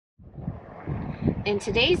In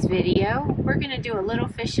today's video, we're going to do a little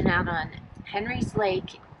fishing out on Henry's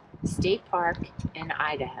Lake State Park in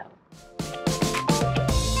Idaho.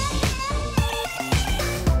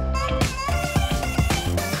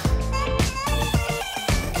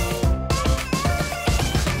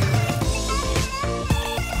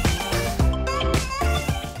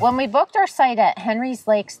 When we booked our site at Henry's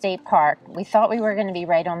Lake State Park, we thought we were going to be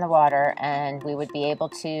right on the water and we would be able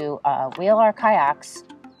to wheel our kayaks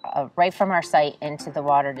right from our site into the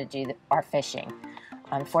water to do our fishing.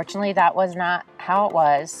 Unfortunately, that was not how it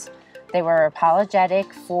was. They were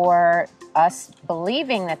apologetic for us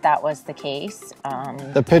believing that that was the case.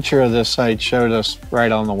 The picture of this site showed us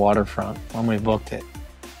right on the waterfront when we booked it.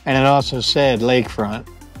 And it also said lakefront.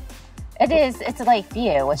 It is, it's lake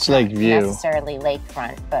view. It's not lake view. Necessarily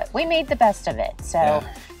lakefront, but we made the best of it. So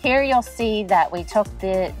yeah. Here you'll see that we took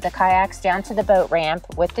the kayaks down to the boat ramp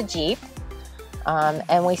with the Jeep.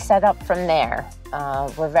 And we set up from there.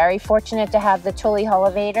 We're very fortunate to have the Tully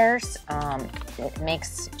elevators. It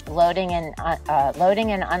makes loading and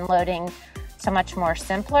unloading so much more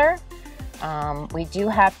simpler. We do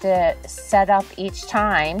have to set up each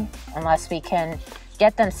time, unless we can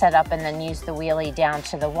get them set up and then use the wheelie down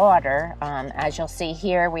to the water. As you'll see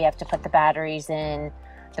here, we have to put the batteries in,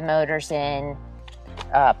 the motors in,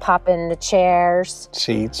 pop in the chairs,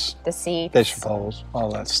 the seats, fish poles, all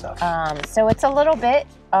that stuff. So it's a little bit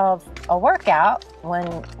of a workout when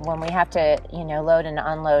we have to, load and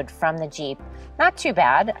unload from the Jeep. Not too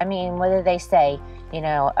bad. I mean, what do they say?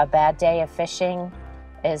 A bad day of fishing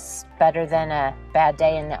is better than a bad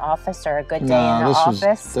day in the office or a good day in the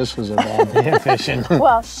office. This was a bad day of fishing.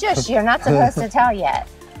 Well, shush, you're not supposed to tell yet.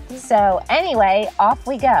 So anyway, off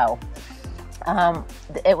we go.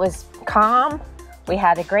 It was calm. We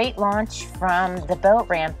had a great launch from the boat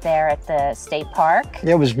ramp there at the state park.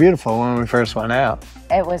 It was beautiful when we first went out.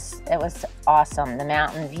 It was awesome. The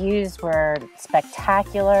mountain views were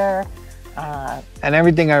spectacular. And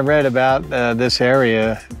everything I read about this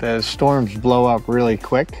area, the storms blow up really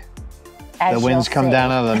quick. The winds come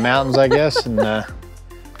down out of the mountains, I guess. And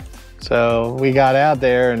so we got out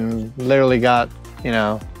there and literally got,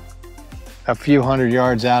 a few hundred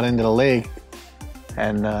yards out into the lake.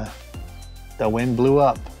 And the wind blew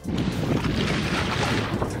up.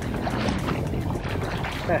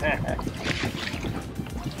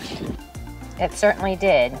 It certainly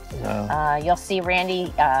did. You'll see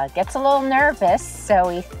Randy gets a little nervous,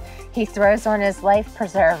 so he throws on his life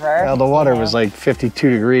preserver. Well, the water was like 52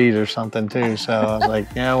 degrees or something too, so I was like,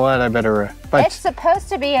 you know what, I better... It's supposed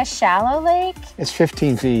to be a shallow lake. It's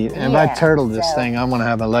 15 feet, and if I turtled this thing, I'm gonna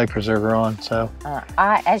have my life preserver on, so...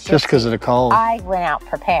 just because of the cold. I went out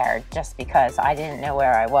prepared just because I didn't know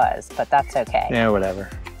where I was, but that's okay. Yeah, whatever.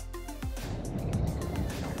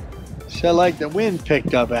 So like the wind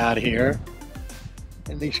picked up out here,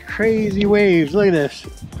 and these crazy waves, look at this.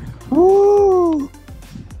 Woo!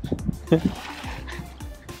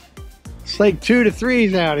 It's like 2 to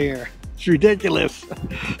 3s out here. It's ridiculous.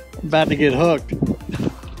 I'm about to get hooked.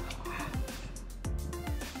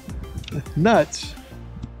 Nuts.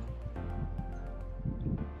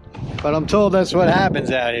 But I'm told that's what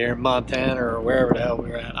happens out here in Montana or wherever the hell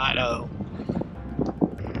we're at, Idaho.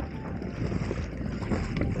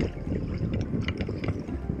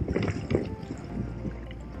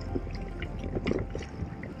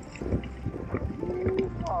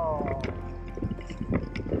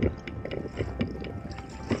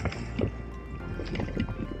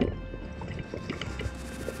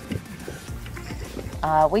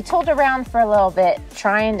 We tooled around for a little bit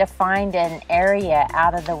trying to find an area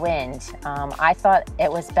out of the wind. I thought it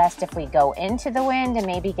was best if we go into the wind and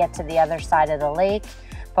maybe get to the other side of the lake.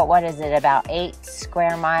 But what is it, about 8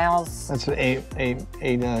 square miles? That's 8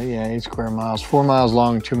 square miles. 4 miles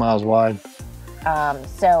long, 2 miles wide.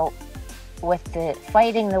 So with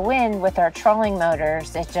fighting the wind with our trolling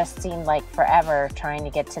motors, it just seemed like forever trying to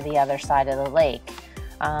get to the other side of the lake.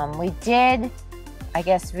 We did, I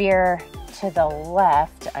guess, veer to the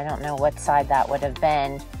left. I don't know what side that would have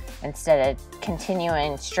been, instead of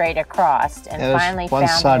continuing straight across, and finally found one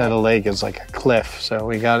side of the lake is like a cliff, so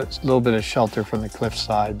we got a little bit of shelter from the cliff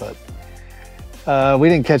side, but we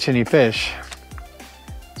didn't catch any fish,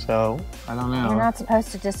 so I don't know. You're not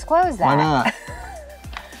supposed to disclose that. Why not?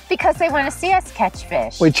 Because they want to see us catch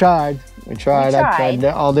fish. We tried. I tried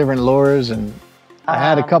all different lures, and I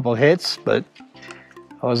had a couple hits, but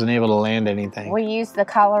I wasn't able to land anything. We used the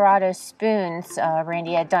Colorado spoons.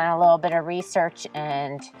 Randy had done a little bit of research,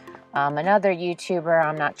 and another YouTuber,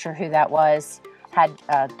 I'm not sure who that was, had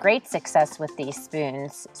great success with these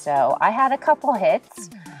spoons. So I had a couple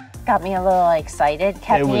hits. got me a little excited,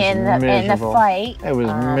 kept me in the fight. It was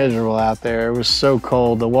miserable out there. It was so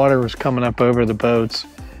cold. The water was coming up over the boats,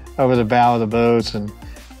 over the bow of the boats, and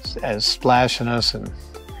splashing us, and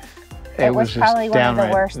it was just probably one of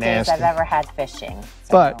the worst nasty days I've ever had fishing.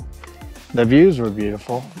 So. But the views were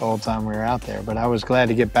beautiful the whole time we were out there. But I was glad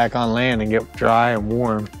to get back on land and get dry and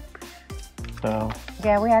warm. So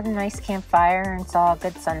yeah, we had a nice campfire and saw a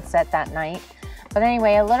good sunset that night. But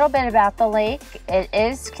anyway, a little bit about the lake. It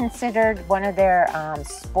is considered one of their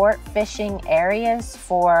sport fishing areas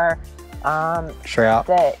for trout.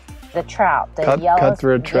 The trout, the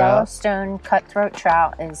cutthroat trout. Yellowstone cutthroat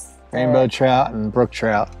trout is rainbow trout and brook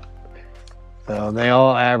trout. So they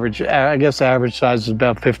all average, I guess the average size is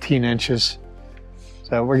about 15 inches.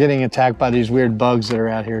 So we're getting attacked by these weird bugs that are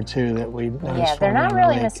out here too that we noticed. Yeah, they're not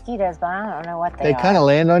really mosquitoes, but I don't know what they are. They kind of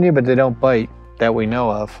land on you, but they don't bite that we know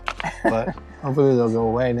of. But hopefully they'll go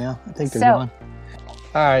away now. I think they're gone.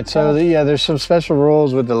 All right, so there's some special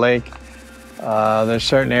rules with the lake. There's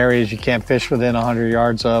certain areas you can't fish within 100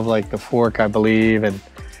 yards of, like the fork, I believe, and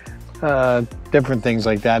different things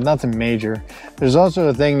like that. Nothing major. There's also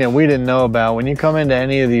a thing that we didn't know about. When you come into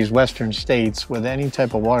any of these western states with any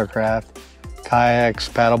type of watercraft, kayaks,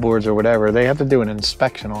 paddleboards, or whatever, they have to do an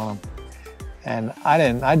inspection on them. And I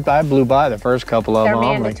didn't. I blew by the first couple of them.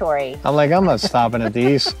 They're mandatory. I'm like, I'm not stopping at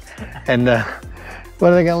these. And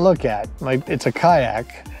what are they going to look at? Like, it's a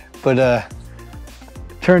kayak, but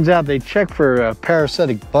turns out they check for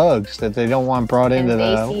parasitic bugs that they don't want brought into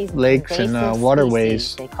the lakes and waterways.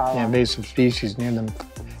 Species, they call them. Invasive species near them.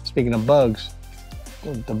 Speaking of bugs,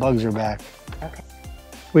 the bugs are back. Okay.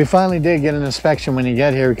 We finally did get an inspection when you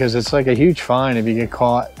get here, because it's like a huge fine if you get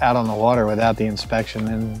caught out on the water without the inspection.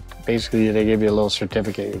 And basically they give you a little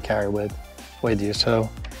certificate you carry with you. So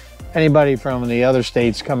anybody from the other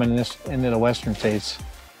states coming into the western states,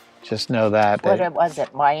 just know that. What was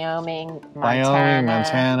it? Wyoming,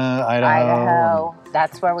 Montana, Idaho.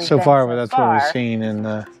 That's where we've been so far. That's what we've seen.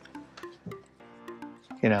 And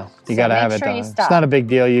you know, you got to have it done. It's not a big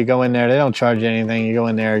deal. You go in there, they don't charge you anything. You go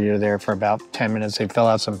in there, you're there for about 10 minutes. They fill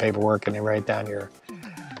out some paperwork and they write down your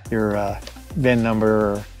VIN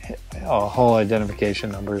number or whole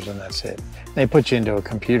identification numbers, and that's it. They put you into a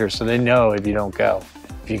computer so they know if you don't go,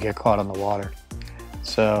 if you get caught on the water.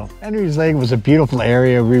 So Andrews Lake was a beautiful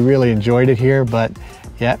area. We really enjoyed it here, but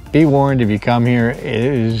yeah, be warned if you come here, it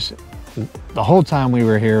is, the whole time we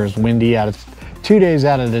were here, it was windy. 2 days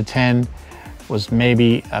out of the 10 was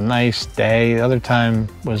maybe a nice day. The other time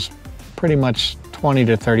was pretty much 20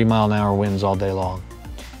 to 30 mile an hour winds all day long,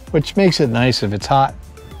 which makes it nice if it's hot,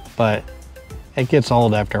 but it gets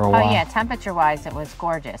old after a while. Oh yeah, temperature wise it was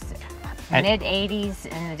gorgeous. Mid 80s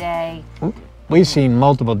in the day. We've seen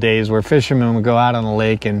multiple days where fishermen would go out on the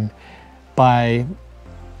lake, and by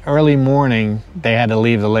early morning they had to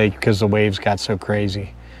leave the lake because the waves got so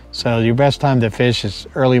crazy. So your best time to fish is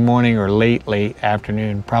early morning or late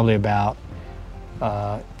afternoon, probably about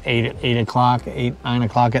 8 o'clock, 9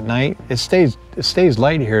 o'clock at night. It stays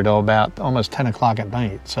light here till about almost 10 o'clock at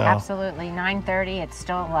night. So absolutely, 9:30, it's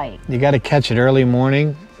still light. You got to catch it early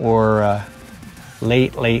morning or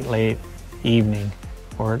late evening,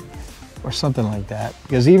 or something like that.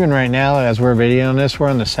 Because even right now, as we're videoing this, we're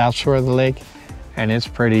on the south shore of the lake, and it's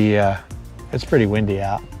pretty windy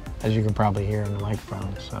out, as you can probably hear in the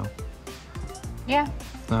microphone. So yeah.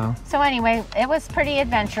 So anyway, it was pretty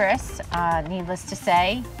adventurous, needless to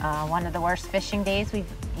say. One of the worst fishing days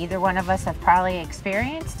either one of us have probably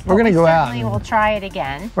experienced. We're going to go out. We'll try it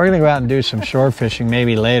again. We're going to go out and do some shore fishing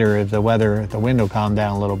maybe later if the wind will calm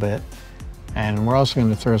down a little bit. And we're also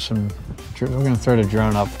going to throw the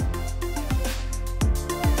drone up.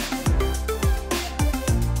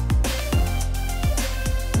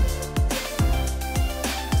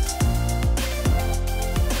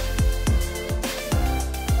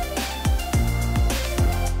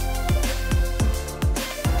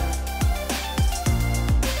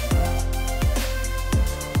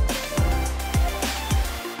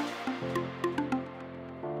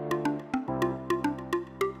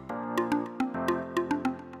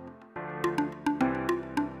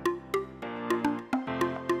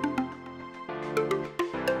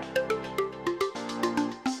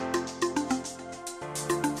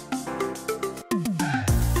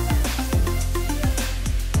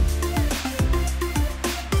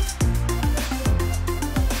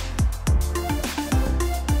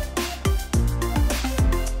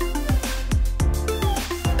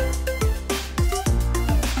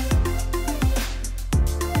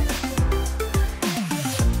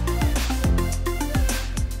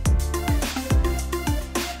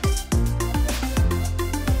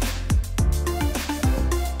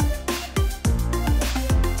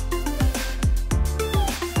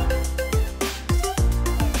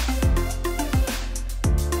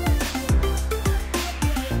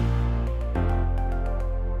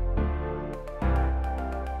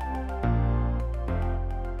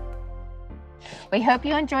 We hope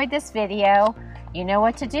you enjoyed this video. You know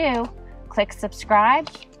what to do. Click subscribe,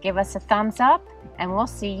 give us a thumbs up, and we'll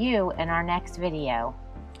see you in our next video.